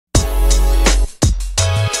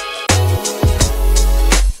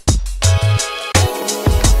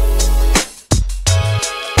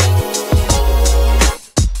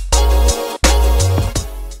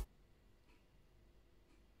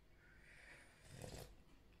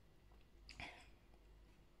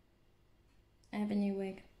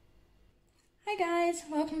guys,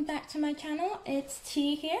 welcome back to my channel. It's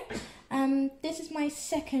T here. This is my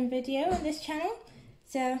second video on this channel,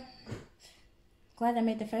 so glad I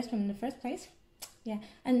made the first one in the first place. Yeah,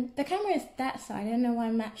 and the camera is that side. I don't know why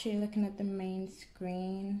I'm actually looking at the main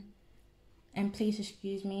screen, and please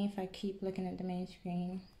excuse me if I keep looking at the main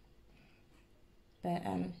screen, but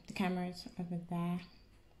the camera is over there,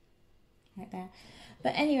 right there.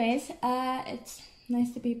 But anyways, it's nice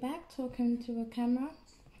to be back talking to a camera.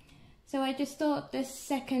 So I just thought this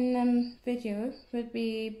second video would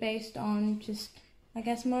be based on just, I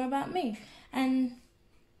guess, more about me. And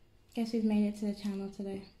guess who's made it to the channel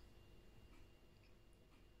today?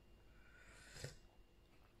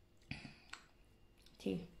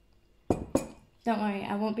 Tea. Don't worry,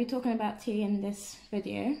 I won't be talking about tea in this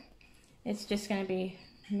video. It's just gonna be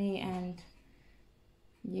me and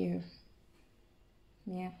you.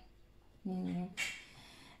 Yeah, me and you.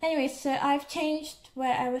 Anyway, so I've changed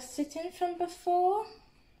where I was sitting from before.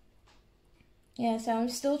 Yeah, so I'm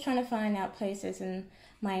still trying to find out places in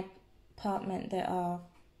my apartment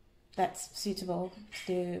that's suitable to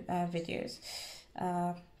do videos.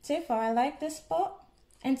 So far, I like this spot,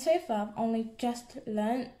 and so far I've only just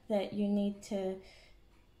learned that you need to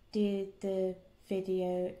do the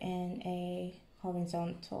video in a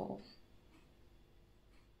horizontal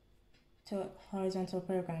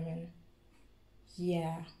programming.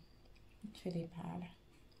 Yeah, it's really bad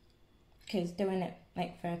because doing it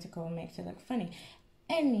like vertical makes it look funny.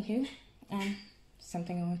 Anywho,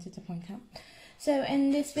 something I wanted to point out. So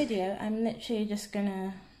in this video, I'm literally just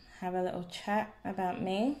gonna have a little chat about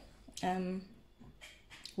me.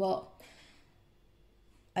 Well,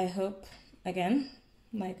 I hope, again,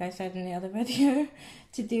 like I said in the other video,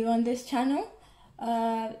 to do on this channel.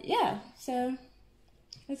 Yeah, so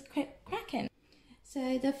let's crack in.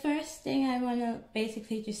 So the first thing I want to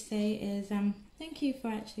basically just say is thank you for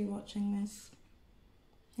actually watching this.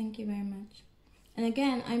 Thank you very much. And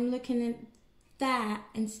again, I'm looking at that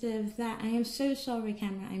instead of that. I am so sorry,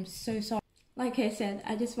 camera. I'm so sorry. Like I said,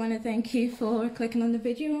 I just want to thank you for clicking on the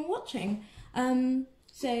video and watching.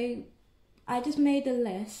 So I just made a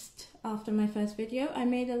list after my first video. I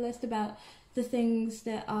made a list about the things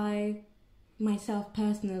that I myself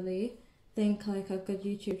personally think like a good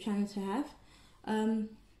YouTube channel to have.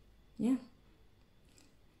 Yeah.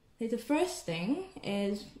 So the first thing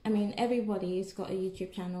is, I mean, everybody's got a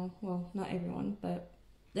YouTube channel. Well, not everyone, but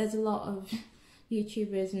there's a lot of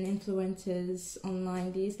YouTubers and influencers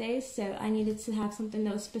online these days. So I needed to have something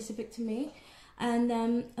that was specific to me. And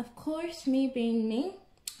of course, me being me,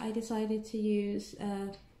 I decided to use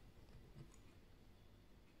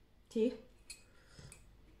tea.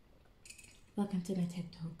 Welcome to my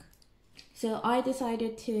TED Talk. So I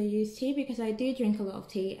decided to use tea because I do drink a lot of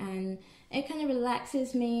tea and it kind of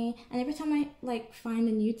relaxes me. And every time I like find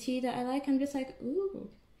a new tea that I like, I'm just like, ooh,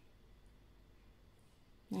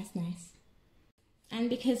 that's nice. And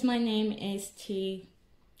because my name is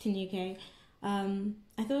Tinuke,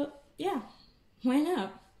 I thought, yeah, why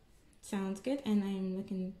not? Sounds good. And I'm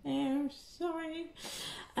looking there, sorry.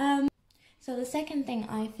 So the second thing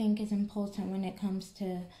I think is important when it comes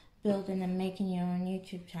to building and making your own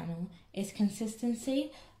YouTube channel is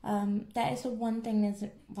consistency. That is the one thing that's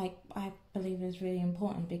like I believe is really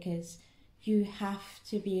important, because you have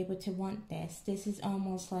to be able to want this. This is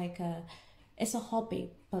almost like it's a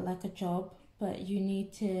hobby, but like a job. But you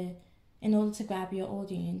need to, in order to grab your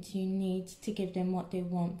audience, you need to give them what they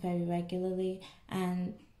want very regularly,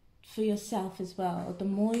 and for yourself as well. The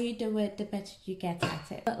more you do it, the better you get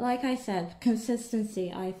at it. But like I said,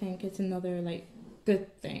 consistency I think is another like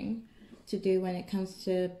good thing to do when it comes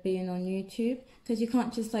to being on YouTube, because you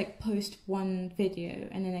can't just like post one video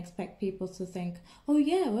and then expect people to think, oh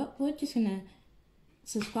yeah, well, we're just gonna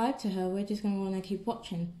subscribe to her, we're just gonna want to keep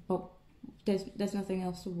watching, but there's nothing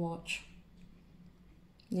else to watch.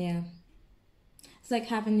 Yeah, it's like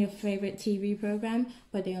having your favorite TV program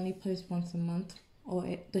but they only post once a month, or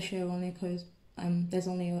the show only goes there's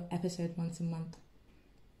only an episode once a month.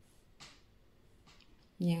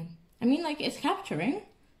 Yeah, I mean, like, it's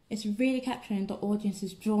really capturing, the audience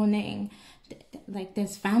is drawn in, like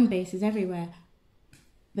there's fan bases everywhere,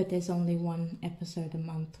 but there's only one episode a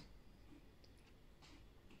month.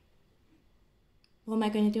 What am I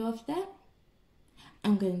going to do after that?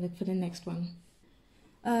 I'm going to look for the next one.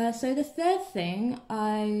 So the third thing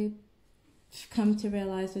I've come to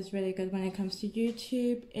realize is really good when it comes to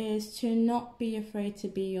YouTube is to not be afraid to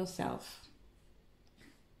be yourself.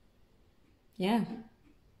 Yeah.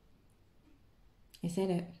 I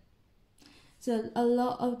said it. So a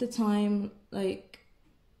lot of the time, like,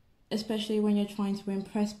 especially when you're trying to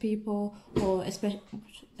impress people, or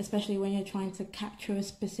especially when you're trying to capture a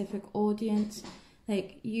specific audience,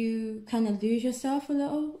 like you kind of lose yourself a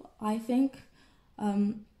little, I think.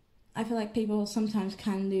 I feel like people sometimes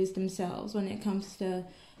can lose themselves when it comes to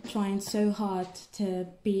trying so hard to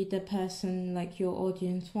be the person like your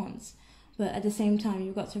audience wants. But at the same time,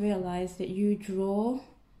 you've got to realize that you draw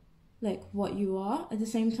like what you are at the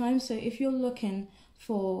same time. So if you're looking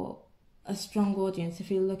for a strong audience, if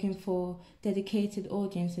you're looking for dedicated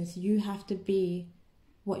audiences, you have to be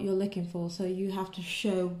what you're looking for. So you have to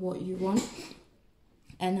show what you want.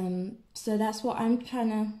 And so that's what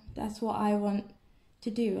I want to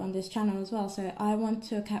do on this channel as well. So I want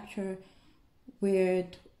to capture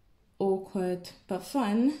weird, awkward, but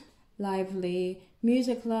fun, lively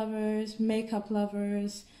music lovers, makeup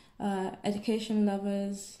lovers, education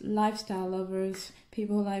lovers, lifestyle lovers,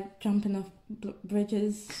 people who like jumping off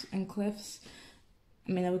bridges and cliffs.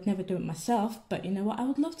 I mean, I would never do it myself, but you know what? I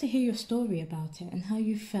would love to hear your story about it and how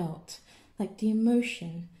you felt, like the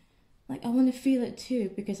emotion. Like, I want to feel it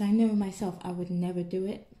too, because I know myself I would never do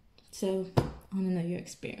it. So I want to know your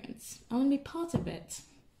experience. I want to be part of it,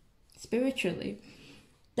 spiritually.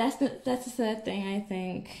 That's the third thing, I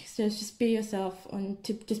think. So just be yourself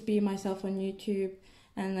just be myself on YouTube,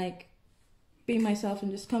 and like be myself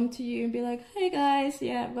and just come to you and be like, hey guys,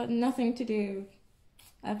 yeah, but nothing to do.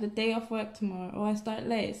 I have the day off work tomorrow, or I start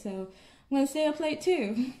late, so I'm gonna stay up late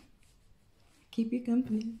too. Keep you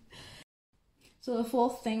company. So the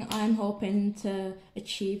fourth thing I'm hoping to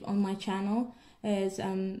achieve on my channel is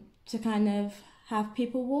to kind of have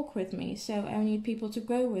people walk with me. So I need people to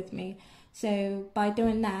grow with me. So by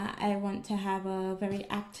doing that, I want to have a very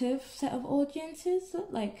active set of audiences.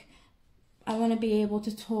 Like, I want to be able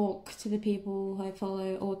to talk to the people I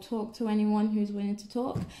follow, or talk to anyone who's willing to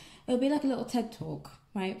talk. It'll be like a little TED talk,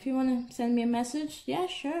 right? If you want to send me a message, yeah,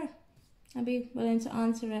 sure. I'll be willing to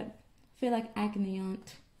answer it. I feel like agony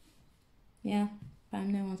aunt. Yeah, but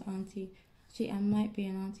I'm no one's auntie. Actually, I might be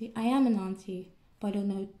an auntie. I am an auntie, but I don't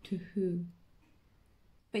know to who.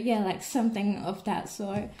 But yeah, like something of that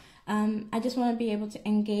sort. I just want to be able to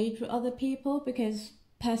engage with other people, because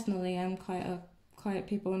personally I'm quite a quiet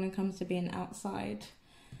people when it comes to being outside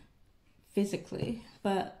physically.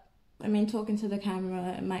 But I mean, talking to the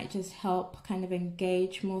camera, it might just help kind of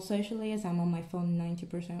engage more socially, as I'm on my phone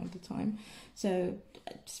 90% of the time. So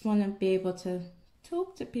I just want to be able to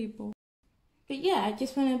talk to people. But yeah, I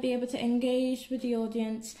just want to be able to engage with the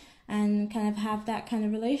audience and kind of have that kind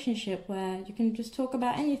of relationship where you can just talk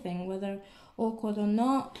about anything, whether awkward or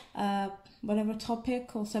not, whatever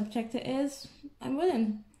topic or subject it is, I'm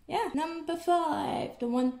willing. Yeah. Number 5, the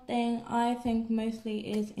one thing I think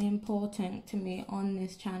mostly is important to me on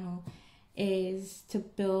this channel is to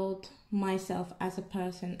build myself as a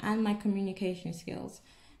person and my communication skills.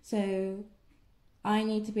 So I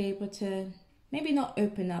need to be able to maybe not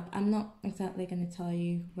open up. I'm not exactly going to tell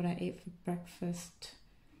you what I ate for breakfast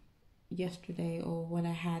yesterday or what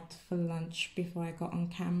I had for lunch before I got on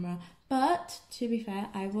camera. But to be fair,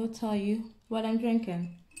 I will tell you what I'm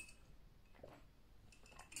drinking.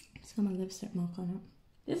 It's got my lipstick mark on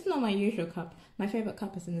it. This is not my usual cup. My favourite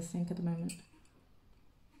cup is in the sink at the moment.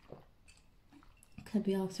 Could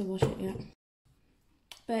be asked to wash it yet.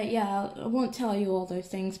 But yeah, I won't tell you all those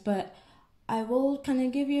things, but I will kind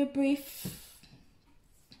of give you a brief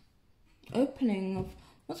opening of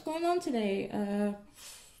what's going on today.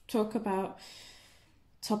 Talk about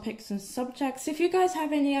topics and subjects. If you guys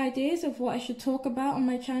have any ideas of what I should talk about on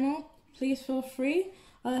my channel, please feel free.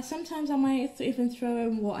 Sometimes I might even throw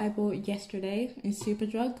in what I bought yesterday in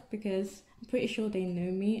Superdrug, because I'm pretty sure they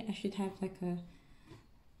know me. I should have like a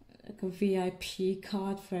VIP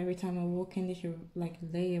card for every time I walk in. They should like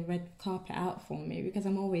lay a red carpet out for me, because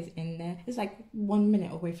I'm always in there. It's like 1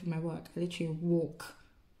 minute away from my work. I literally walk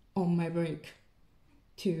on my break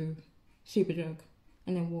to Superdrug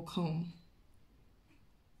and then walk home.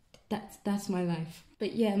 That's my life.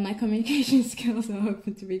 But yeah, my communication skills are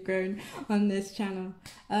hoping to be grown on this channel.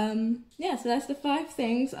 Yeah, so that's the 5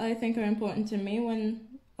 things I think are important to me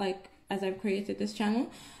when, like, as I've created this channel.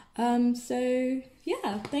 So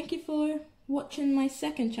yeah, thank you for watching my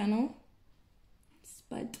second channel,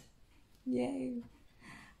 Spud. Yay!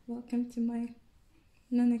 Welcome to my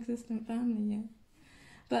non-existent family. Yeah.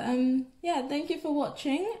 But yeah, thank you for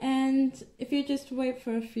watching, and if you just wait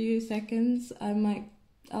for a few seconds,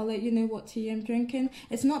 I'll let you know what tea I'm drinking.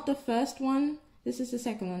 It's not the first one, this is the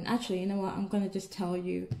second one. Actually, you know what, I'm going to just tell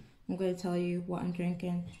you. I'm going to tell you what I'm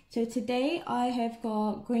drinking. So today I have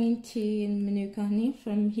got green tea and Manuka honey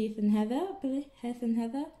from Heath and Heather, I believe. Heath and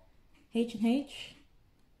Heather? H&H?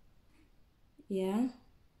 Yeah.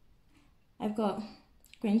 I've got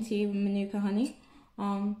green tea with Manuka honey.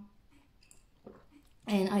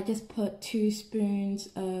 And I just put 2 spoons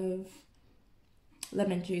of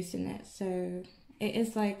lemon juice in it. So it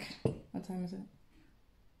is like, what time is it?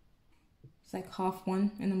 It's like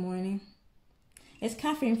 1:30 in the morning. It's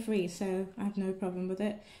caffeine free, so I have no problem with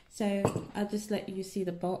it. So I'll just let you see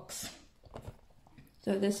the box.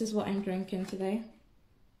 So this is what I'm drinking today.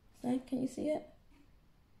 So can you see it?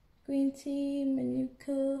 Green tea,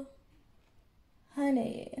 Manuka,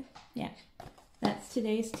 honey. Yeah, that's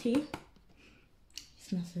today's tea. It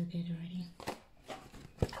smells so good already.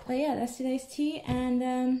 But yeah, that's today's tea, and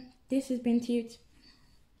this has been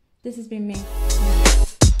me.